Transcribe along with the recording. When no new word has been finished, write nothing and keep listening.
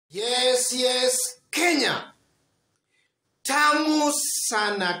Yes, Kenya. Tamu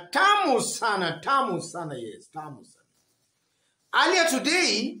sana, yes, tamu sana. Earlier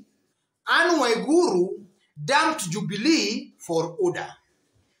today, Waiguru dumped Jubilee for order.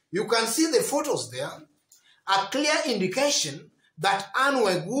 You can see the photos there, a clear indication that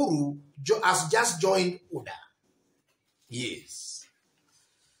Waiguru has just joined order. Yes.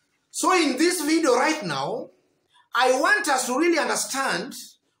 So in this video right now, I want us to really understand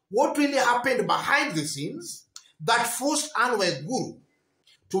what really happened behind the scenes that forced Waiguru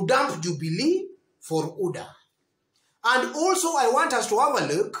to dump Jubilee for order. And also I want us to have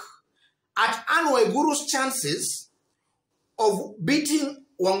a look at Waiguru's chances of beating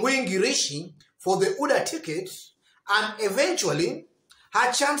Wangui Ngirici for the order ticket and eventually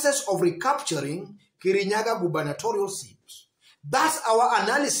her chances of recapturing Kirinyaga gubernatorial seat. That's our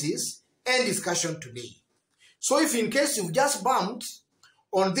analysis and discussion today. So if in case you've just bumped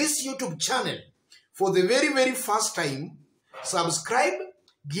on this YouTube channel for the very first time, subscribe,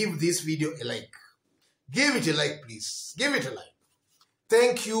 give this video a like. Give it a like, please. Give it a like.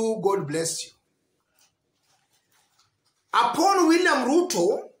 Thank you. God bless you. Upon William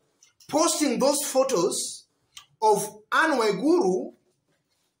Ruto posting those photos of Waiguru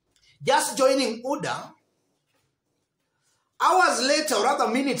just joining order, hours later, or rather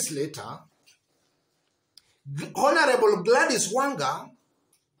minutes later, Honorable Gladys Wanga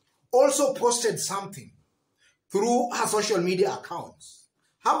also posted something through her social media accounts.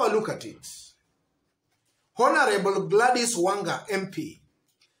 Have a look at it. Honorable Gladys Wanga MP,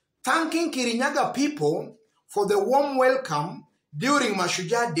 thanking Kirinyaga people for the warm welcome during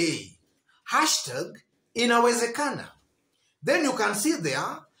Mashujaa Day. Hashtag inawezekana. Then you can see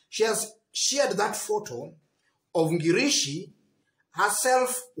there, she has shared that photo of Ngirici,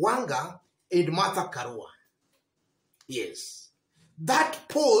 herself, Wanga, and Martha Karua. Yes. That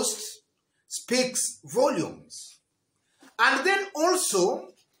post speaks volumes. And then also,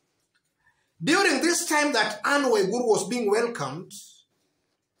 during this time that Waiguru was being welcomed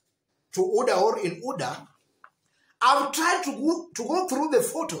to order or in order, I've tried to go through the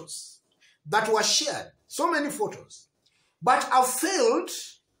photos that were shared, so many photos, but I've failed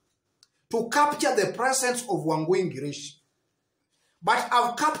to capture the presence of Wangui Ngirici. But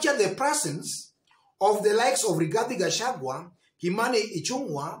I've captured the presence of the likes of Rigathi Gachagua, Kimani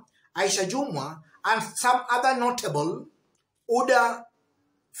Ichung'wah, Aisha Jumwa, and some other notable order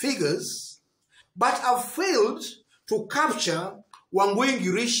figures, but I've failed to capture Wangui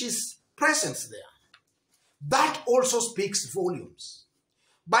Ngirici's presence there. That also speaks volumes.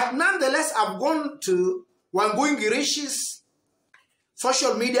 But nonetheless, I've gone to Wangui Ngirici's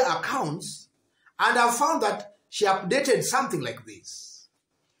social media accounts and I've found that she updated something like this.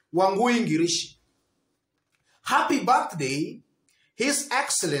 Wangui Ngirici, happy birthday, His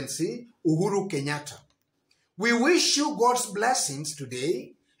Excellency Uhuru Kenyatta. We wish you God's blessings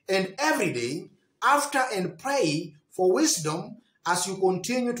today and every day after and pray for wisdom as you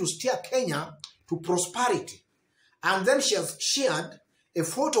continue to steer Kenya to prosperity. And then she has shared a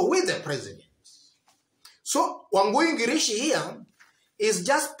photo with the president. So Wangui Ngirici here is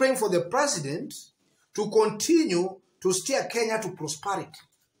just praying for the president to continue to steer Kenya to prosperity.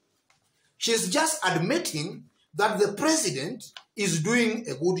 She's just admitting that the president is doing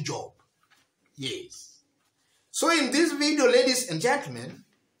a good job. Yes. So in this video, ladies and gentlemen,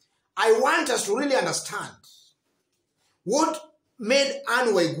 I want us to really understand what made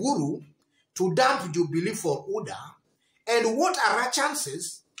Waiguru to dump Jubilee for order and what are her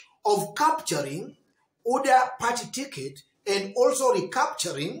chances of capturing order party ticket and also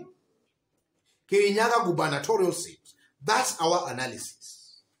recapturing Kirinyaga gubernatorial seat. That's our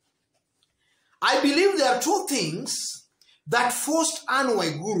analysis. I believe there are two things that forced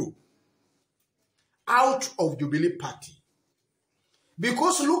Waiguru out of Jubilee party.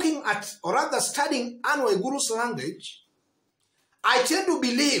 Because looking at, or rather studying Waiguru's language, I tend to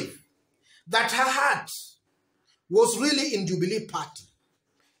believe that her heart was really in Jubilee party.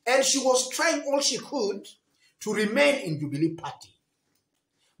 And she was trying all she could to remain in Jubilee party.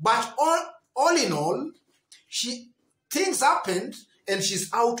 But all in all, things happened and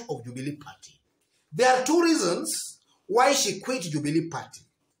she's out of Jubilee party. There are two reasons why she quit Jubilee party.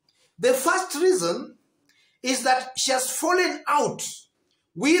 The first reason is that she has fallen out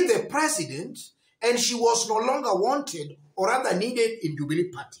with the president and she was no longer wanted or rather needed in Jubilee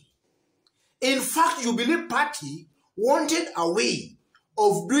party. In fact, Jubilee party wanted a way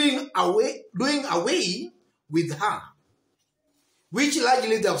of doing away with her, which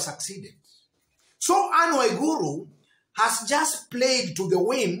largely they have succeeded. So Waiguru has just played to the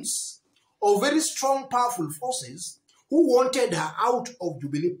whims of very strong, powerful forces who wanted her out of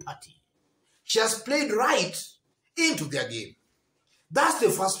Jubilee Party. She has played right into their game. That's the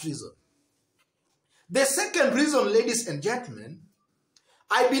first reason. The second reason, ladies and gentlemen,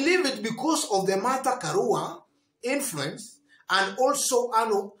 I believe it because of the Martha Karua influence and also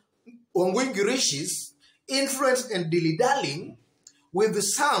Wangui Ngirici's influence and dilly-dallying with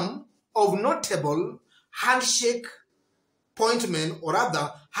some of notable handshake appointment or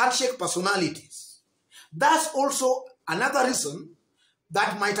rather handshake personalities. That's also another reason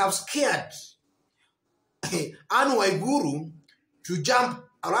that might have scared Waiguru to jump,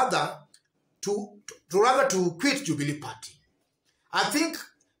 or rather to quit Jubilee Party. I think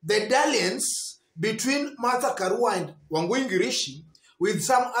the dalliance between Martha Karua and Wangui Ngirici with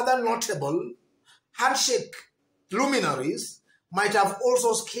some other notable handshake luminaries might have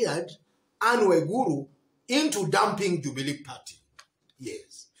also scared Waiguru into dumping Jubilee Party.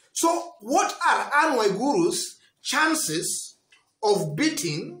 Yes. So what are Waiguru's chances of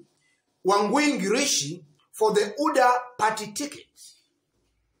beating Wangui Ngirici for the UDA party ticket?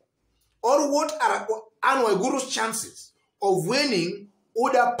 Or what are Waiguru's chances of winning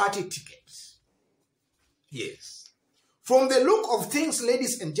UDA party tickets? Yes. From the look of things,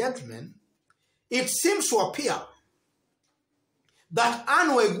 ladies and gentlemen, it seems to appear that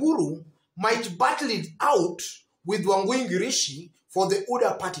Waiguru might battle it out with Wangui Ngirici for the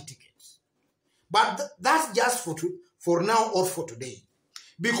UDA party tickets. But that's just for now or for today.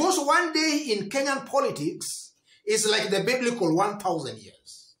 Because one day in Kenyan politics is like the biblical 1,000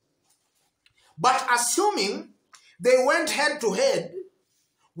 years. But assuming they went head to head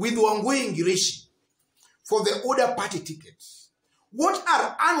with Wangui Ngirici for the UDA party tickets, what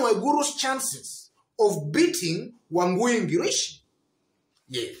are Waiguru's chances of beating Wangui Ngirici?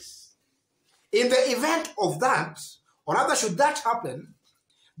 Yes. In the event of that, or rather should that happen,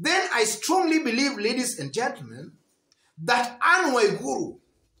 then I strongly believe, ladies and gentlemen, that Waiguru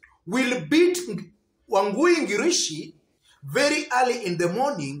will beat Wangui Ngirici very early in the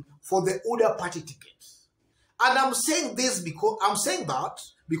morning for the UDA party ticket. And I'm saying that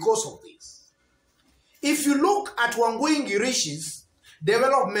because of this. If you look at Wangui Ngirici's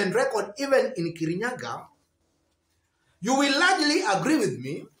development record, even in Kirinyaga, you will largely agree with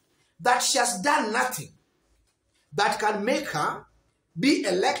me that she has done nothing that can make her be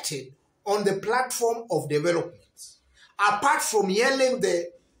elected on the platform of development. Apart from yelling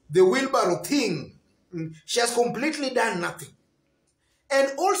the wheelbarrow thing, she has completely done nothing.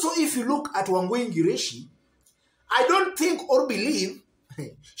 And also, if you look at Wangui Ngirici, I don't think or believe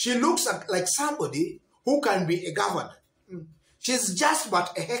she looks like somebody who can be a governor. She's just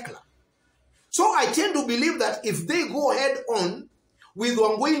but a heckler. So I tend to believe that if they go head on with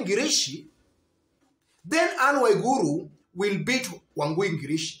Wangui Ngirici, then Waiguru will beat Wangui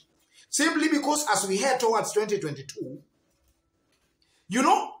Ngirici. Simply because as we head towards 2022, you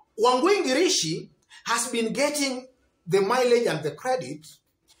know, Wangui Ngirici has been getting the mileage and the credit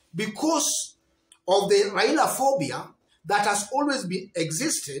because of the Raila phobia that has always been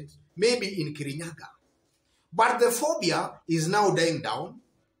existed, maybe in Kirinyaga. But the phobia is now dying down.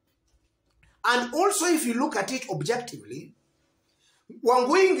 And also, if you look at it objectively,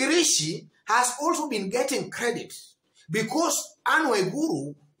 Wangui Ngirici has also been getting credit because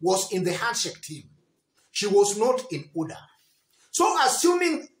Waiguru was in the handshake team. She was not in UDA. So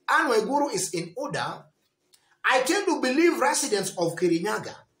assuming Waiguru is in UDA, I tend to believe residents of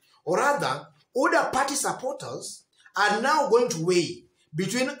Kirinyaga, or rather, UDA party supporters, are now going to weigh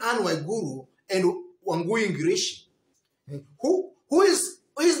between Waiguru and Wangui Ngirici. Who is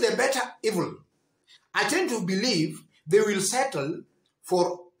the better evil? I tend to believe they will settle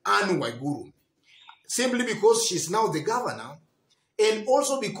for Waiguru, simply because she's now the governor, and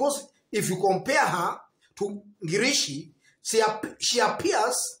also because if you compare her to Ngirici, she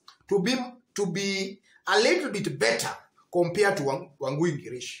appears to be a little bit better compared to Wangui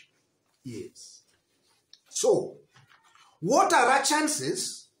Ngirici. Yes. So, what are her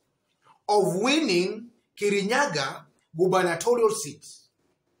chances of winning Kirinyaga gubernatorial seats?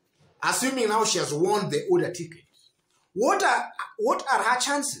 Assuming now she has won the UDA ticket. What are her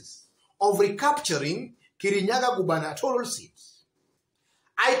chances of recapturing Kirinyaga gubernatorial seats?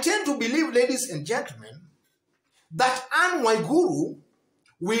 I tend to believe, ladies and gentlemen, that Waiguru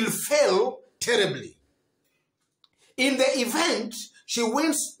will fail terribly. In the event she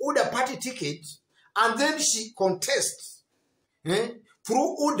wins UDA party ticket and then she contests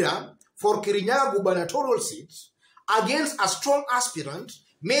through UDA for Kirinyaga gubernatorial seats against a strong aspirant,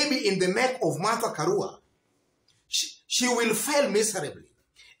 maybe in the make of Martha Karua, she will fail miserably.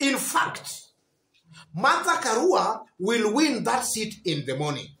 In fact, Martha Karua will win that seat in the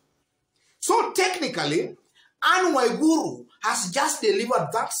morning. So technically, Anne Waiguru has just delivered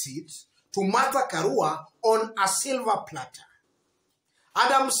that seat to Martha Karua on a silver platter.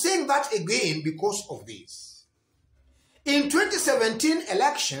 And I'm saying that again because of this. In 2017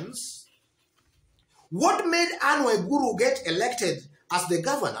 elections, what made Anne Waiguru get elected as the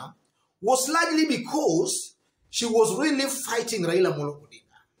governor was largely because she was really fighting Raila Amolo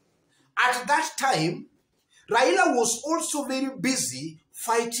Odinga. At that time, Raila was also very busy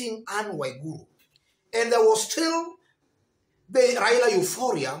fighting Anne Waiguru. And there was still the Raila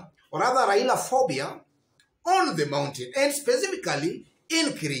euphoria, or rather Raila phobia, on the mountain, and specifically in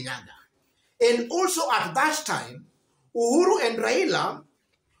Kirinyaga. And also at that time, Uhuru and Raila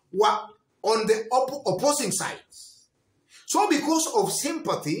were on the opposing sides. So because of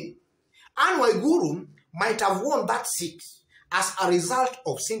sympathy, Anne Waiguru might have won that seat as a result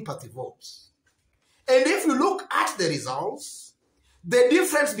of sympathy votes. And if you look at the results, the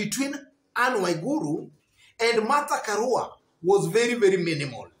difference between Anne Waiguru and Martha Karua was very, very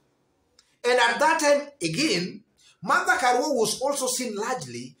minimal. And at that time, again, Martha Karua was also seen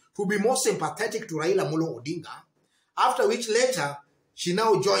largely to be more sympathetic to Raila Amolo Odinga, after which later she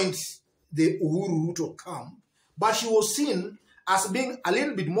now joined the Uhuru Ruto camp, but she was seen as being a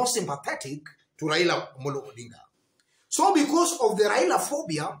little bit more sympathetic to Raila Amolo Odinga. So because of the Raila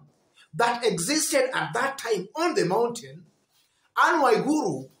phobia that existed at that time on the mountain, Anne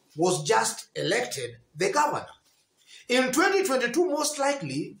Waiguru was just elected the governor. In 2022, most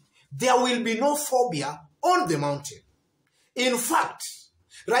likely, there will be no phobia on the mountain. In fact,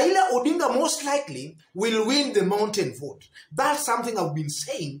 Raila Odinga most likely will win the mountain vote. That's something I've been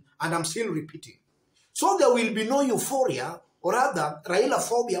saying and I'm still repeating. So there will be no euphoria, or rather Raila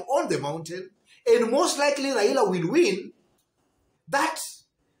phobia on the mountain, and most likely Raila will win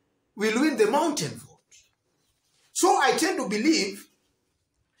the mountain vote. So I tend to believe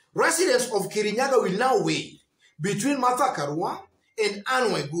residents of Kirinyaga will now weigh between Martha Karua and Anne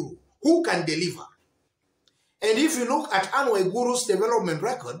Waiguru, who can deliver. And if you look at Anne Waiguru's development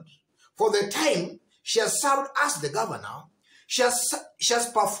record, for the time she has served as the governor, she has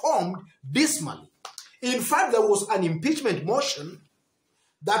performed dismally. In fact, there was an impeachment motion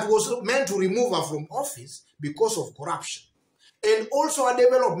that was meant to remove her from office because of corruption. And also her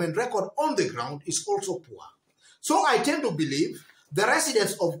development record on the ground is also poor. So I tend to believe the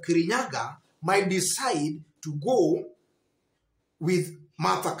residents of Kirinyaga might decide to go with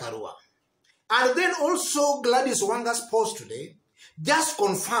Martha Karua. And then also Gladys Wanga's post today just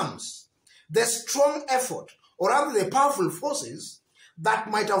confirms the strong effort, or rather the powerful forces that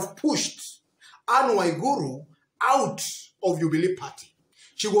might have pushed Anne Waiguru out of Jubilee Party.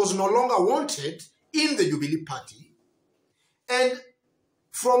 She was no longer wanted in the Jubilee Party. And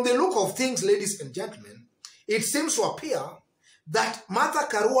from the look of things, ladies and gentlemen, it seems to appear that Martha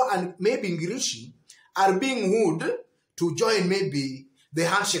Karua and maybe Ngirici are being wooed to join maybe the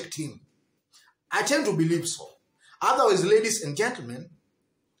handshake team. I tend to believe so. Otherwise, ladies and gentlemen,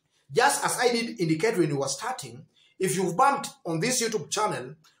 just as I did indicate when you were starting, if you've bumped on this YouTube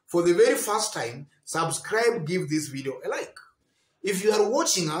channel for the very first time, subscribe, give this video a like. If you are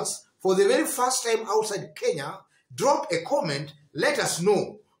watching us for the very first time outside Kenya, drop a comment, let us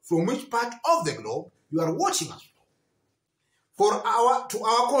know from which part of the globe you are watching us from. To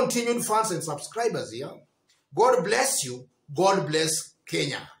our continued fans and subscribers here, God bless you, God bless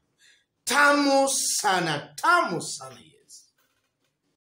Kenya. Tamu sana, tamu sana.